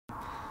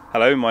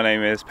Hello, my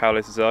name is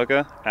Taolo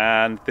Terzaga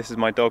and this is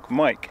my dog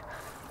Mike.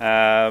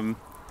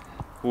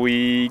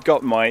 We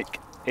got Mike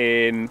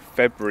in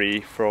February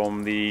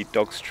from the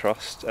Dogs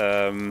Trust,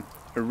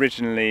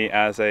 originally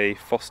as a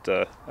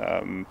foster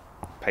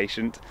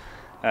patient.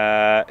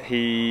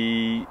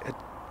 He had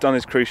done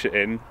his cruciate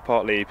in,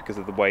 partly because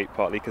of the weight,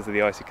 partly because of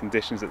the icy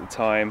conditions at the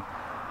time,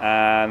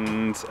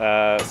 and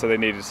so they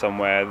needed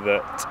somewhere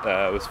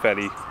that was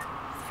fairly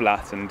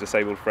flat and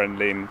disabled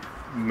friendly and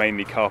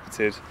mainly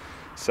carpeted.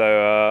 So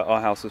our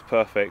house was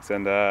perfect,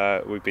 and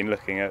we've been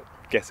looking at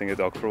getting a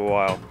dog for a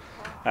while.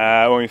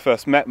 When we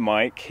first met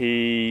Mike,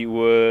 he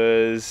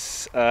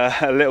was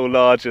a little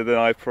larger than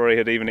I probably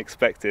had even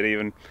expected,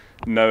 even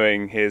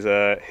knowing his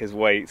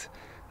weight,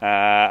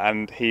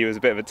 and he was a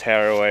bit of a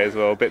tearaway as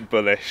well, a bit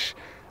bullish.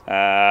 So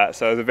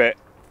I was a bit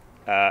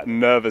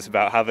nervous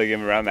about having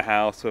him around the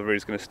house, whether he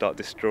was going to start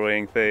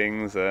destroying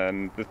things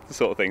and the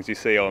sort of things you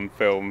see on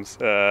films.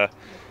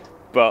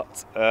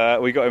 But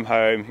we got him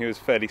home. He was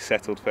fairly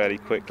settled fairly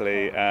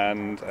quickly,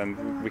 and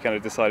we kind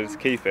of decided to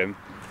keep him.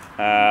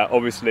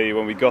 Obviously,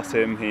 when we got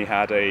him, he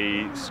had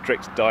a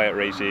strict diet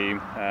regime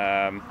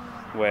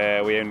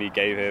where we only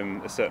gave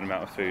him a certain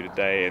amount of food a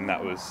day, and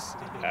that was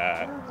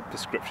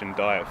prescription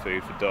diet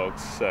food for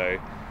dogs. So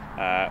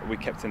we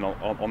kept him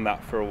on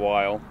that for a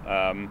while.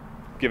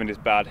 Given his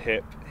bad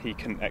hip, he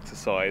couldn't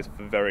exercise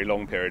for very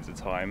long periods of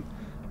time.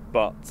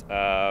 But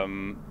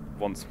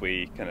once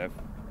we kind of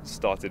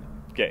started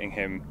getting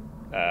him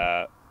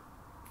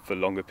for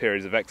longer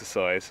periods of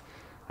exercise,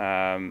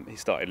 he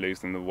started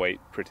losing the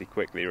weight pretty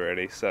quickly,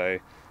 really. So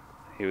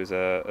he was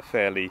a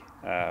fairly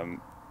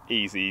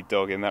easy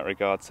dog in that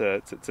regard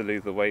to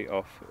lose the weight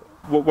off.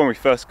 When we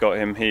first got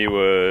him, he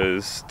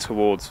was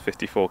towards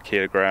 54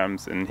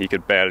 kilograms, and he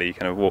could barely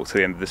kind of walk to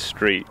the end of the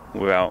street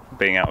without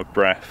being out of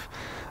breath.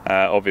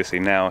 Obviously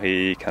now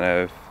he kind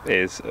of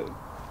is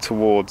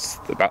towards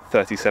about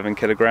 37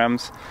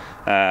 kilograms,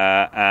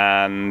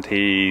 and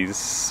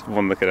he's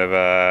one of the kind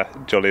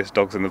of jolliest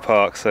dogs in the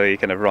park, so he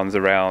kind of runs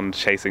around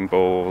chasing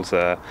balls,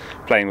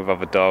 playing with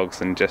other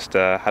dogs, and just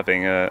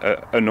having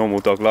a normal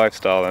dog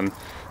lifestyle, and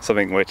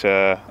something which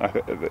I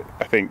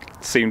think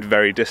seemed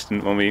very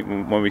distant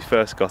when we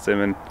first got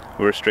him, and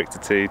were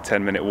restricted to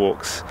 10-minute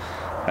walks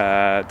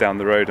down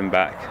the road and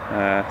back.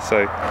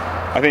 So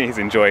I think he's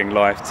enjoying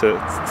life to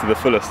the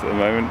fullest at the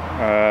moment,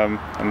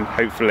 and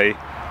hopefully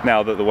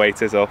now that the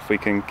weight is off, we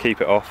can keep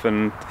it off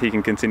and he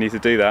can continue to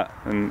do that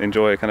and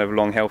enjoy a kind of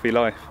long, healthy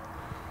life.